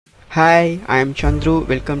Hi, I am Chandru.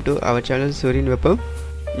 Welcome to our channel Surin Wepam.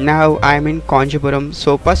 Now I am in Kancheepuram.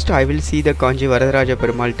 So first I will see the Kanchi Varatharaja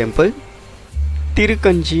Perumal temple.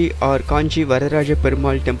 Tirukanchi or Kanchi Varatharaja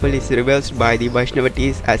Perumal temple is reversed by the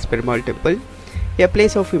Vaishnavatis as Perumal temple, a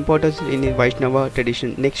place of importance in the Vaishnava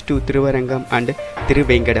tradition next to Thiruvarangam and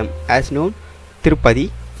Thiruvengadam, as known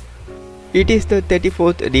Tirupati. It is the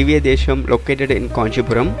 34th Divya Desham located in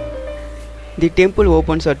Kancheepuram. The temple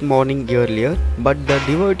opens at morning earlier, but the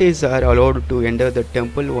devotees are allowed to enter the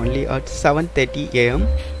temple only at 7:30 am.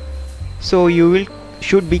 So you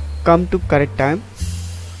should be come to correct time.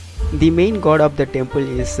 The main god of the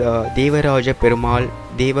temple is Devaraja Perumal,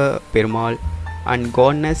 Deva Perumal, and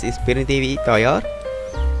goddess is Perudevi Tayar.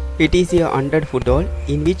 It is a 100-foot hall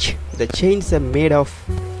in which the chains are made of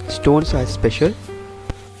stones are special.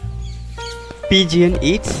 Pigeon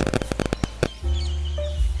eats.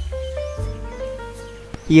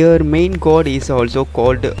 Your main god is also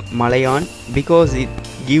called Malayan because it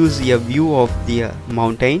gives a view of the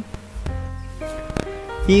mountain.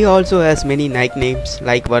 He also has many nicknames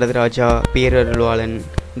like Varatharaja Perumal,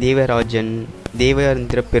 Devarajan,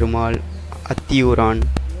 Devendra Perumal, Attiyuran.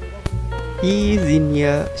 He is in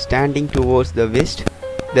a standing towards the west.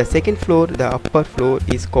 The second floor, the upper floor,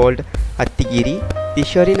 is called Attigiri, the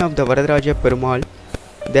shrine of the Varatharaja Perumal.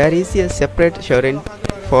 There is a separate shrine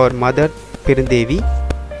for Mother Perudevi.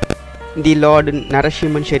 The Lord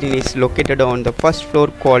Narasimhan shrine is located on the first floor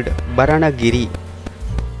called Baranagiri.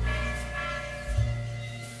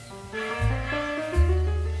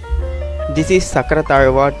 This is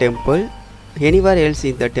Sakratava temple. Anywhere else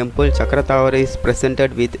in the temple, Sakratava is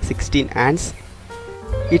presented with 16 hands.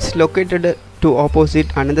 It's located to opposite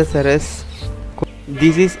Anandasaras.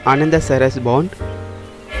 This is Anandasaras bond.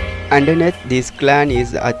 Underneath this clan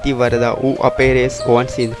is Attivarada, who appears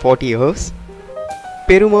once in 40 years.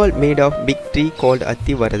 Perumal made of big tree called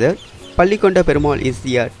Attivarada. Pallikonda Perumal is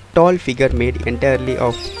a tall figure made entirely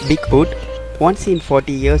of big wood. Once in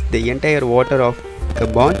 40 years, the entire water of the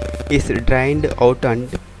pond is drained out, and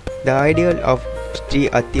the ideal of Sri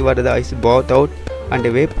Attivarada is brought out and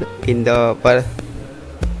wept in the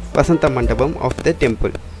Vasanta Mandapam of the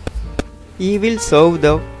temple. He will serve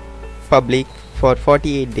the public for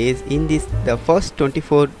 48 days. In this, the first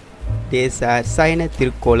 24 days are Sayana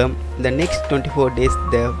Thirukolam. The next 24 days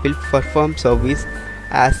they will perform service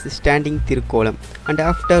as standing Thirukolam, and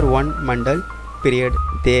after one mandal period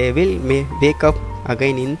they will wake up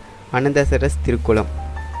again in Anandasaras Thirukolam.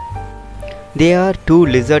 They are two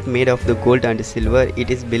lizards made of the gold and silver. It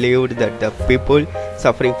is believed that the people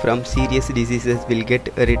suffering from serious diseases will get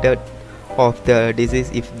rid of the disease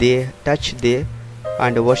if they touch there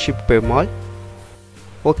and worship Perumal.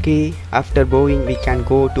 Okay, after bowing we can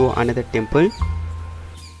go to another temple.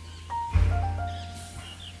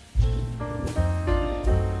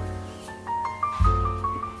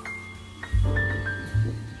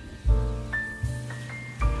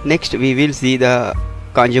 Next we will see the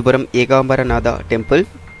Kancheepuram Ekabharanathar temple.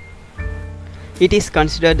 It is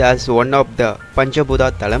considered as one of the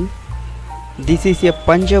Panchabhuta Thalam. This is a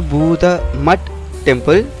Panchabhuta mud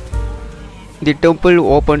temple. The temple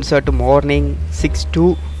opens at morning 6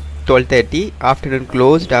 to 12:30, afternoon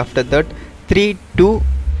closed, after that 3 to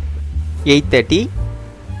 8:30.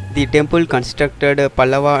 The temple constructed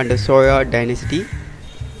Pallava and Soya dynasty.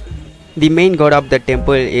 The main god of the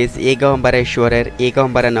temple is Ekabharanathar,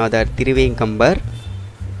 Ekabharanathar Thiruvengambar.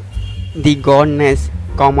 The goddess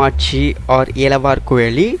Kamatchi or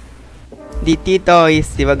Vazhakarutheeswarar. The Titha is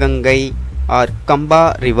Sivagangai or Kamba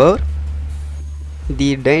river.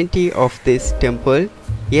 The deity of this temple,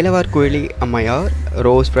 Vazhakarutheeswarar Ammayar,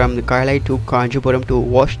 rose from the Kailai to Kancheepuram to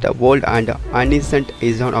wash the world and innocent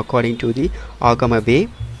is on according to the Agama way.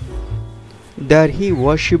 There he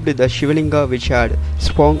worshipped the Shivalinga which had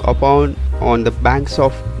sprung upon on the banks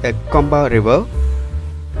of the Kamba river.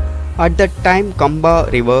 At that time Kamba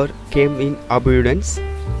river came in abundance.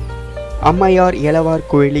 Ammayar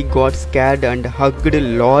Vazhakarutheeswarar got scared and hugged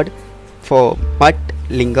Lord for Mat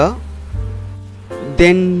Linga.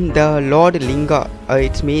 Then the Lord Linga,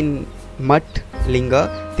 its mean Mat Linga,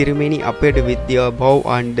 Tirumeni appeared with a bow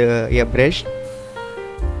and a brush.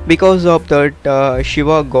 Because of that,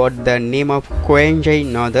 Shiva got the name of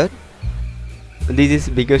Kancheepuram Nathar. This is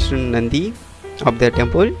biggest Nandi of the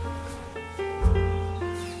temple.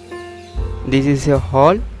 This is a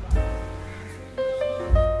hall.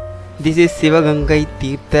 This is Sivagangai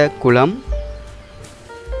Tirtha Kulam.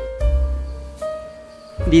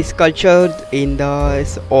 The sculptures in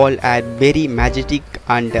the all are very majestic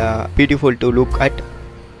and beautiful to look at.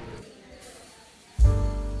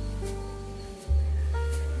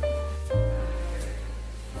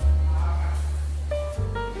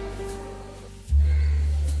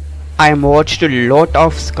 I watched a lot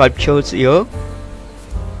of sculptures here.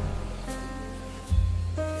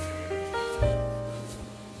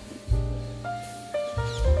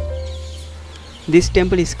 This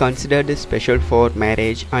temple is considered special for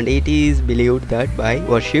marriage, and it is believed that by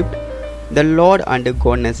worshipped the Lord and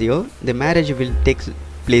Goddess here, the marriage will take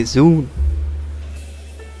place soon.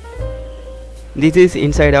 This is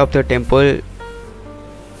inside of the temple.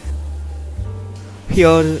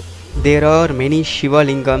 Here there are many Shiva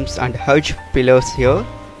lingams and huge pillars here.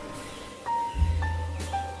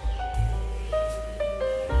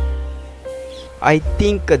 I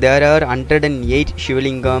think there are 108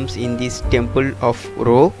 Shivlingams in this temple of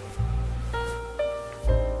Ro.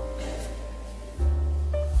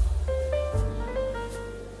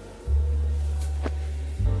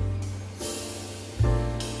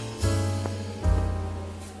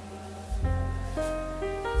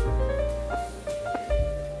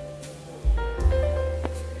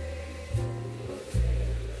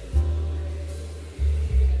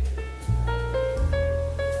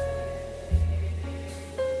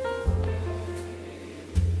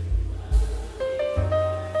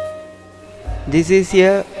 This is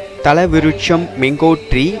a Talavirucham mango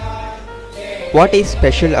tree. What is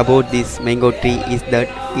special about this mango tree is that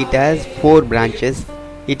it has 4 branches.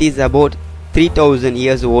 It is about 3000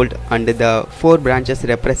 years old, and the 4 branches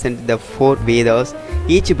represent the 4 Vedas.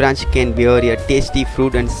 Each branch can bear a tasty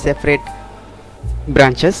fruit and separate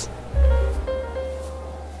branches.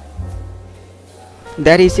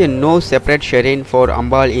 There is no separate shrine for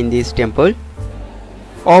Ambal in this temple.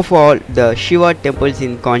 Of all the Shiva temples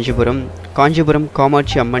in Kancheepuram,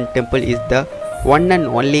 Kamatchi Amman temple is the one and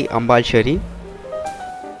only Ambal shrine.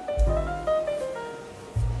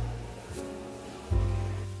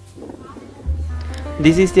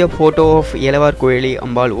 This is the photo of Varatharaja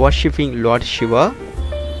Ambal worshipping Lord Shiva.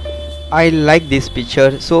 I like this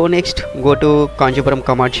picture. So next go to Kancheepuram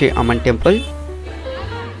Kamatchi Amman temple.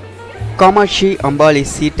 Kamatchi Ambal is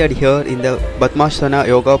seated here in the Padmasana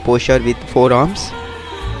yoga posture with 4 arms.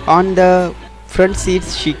 On the front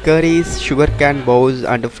seats she carries sugarcane boughs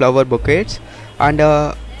and flower bouquets, and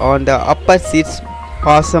on the upper seats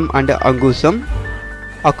Pasam and Angusam.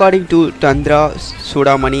 According to Tantra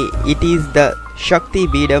Sudamani, it is the Shakti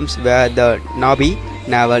Beedams where the Nabi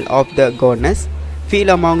navel of the goddess fell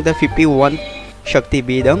among the 51 Shakti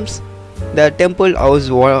Beedams. The temple houses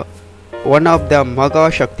one of the Maga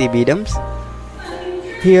Shakti Beedams.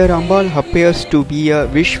 Here Ambal appears to be a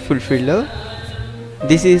wish fulfiller.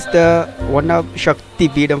 This is the one of Shakti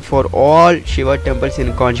Beedam for all Shiva temples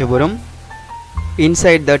in Kancheepuram.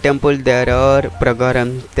 Inside the temple there are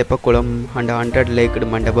Pragaram, Tepakulam and 100-legged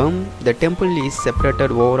Mandapam. The temple is separated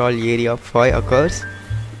overall area of 5 acres.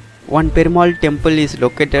 One Perumal temple is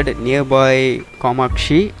located nearby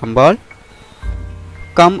Kamatchi Ambal.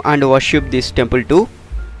 Come and worship this temple too.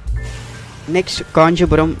 Next,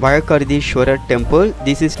 Kancheepuram Vazhakarutheeswarar temple.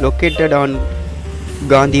 This is located on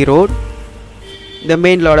Gandhi Road. The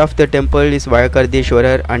main lord of the temple is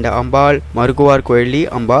Vazhakarutheeswarar and Ambal Maruguvar Koyali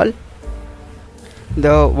Ambal.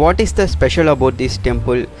 What is the special about this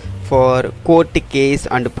temple? For court case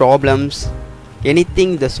and problems,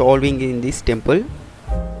 anything the solving in this temple.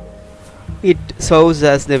 It serves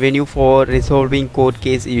as the venue for resolving court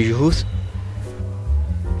case issues.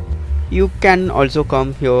 You can also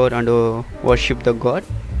come here and worship the god.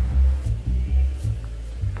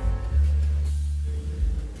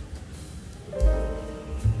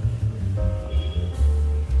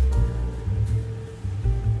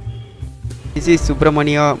 This is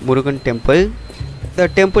Subramania Murugan temple. The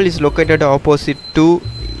temple is located opposite to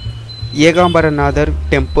Ekabharanathar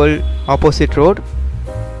temple, opposite road.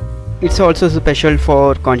 It's also special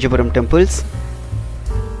for Kancheepuram temples.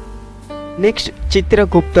 Next,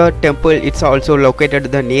 Chitragupta temple. It's also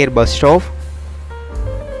located the near bus stop.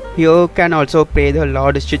 You can also pray the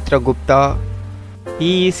Lord Chitragupta.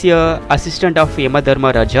 He is a assistant of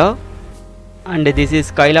Yamadharmaraja. And this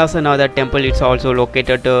is Kailasanatha temple. It's also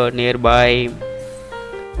located nearby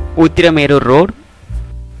Uttirameru road.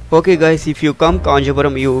 Okay guys, if you come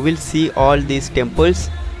Kancheepuram, you will see all these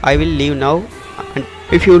temples. I will leave now. And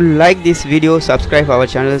if you like this video, subscribe our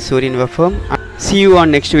channel Suryan FM. See you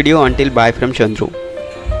on next video. Until bye from Chandru.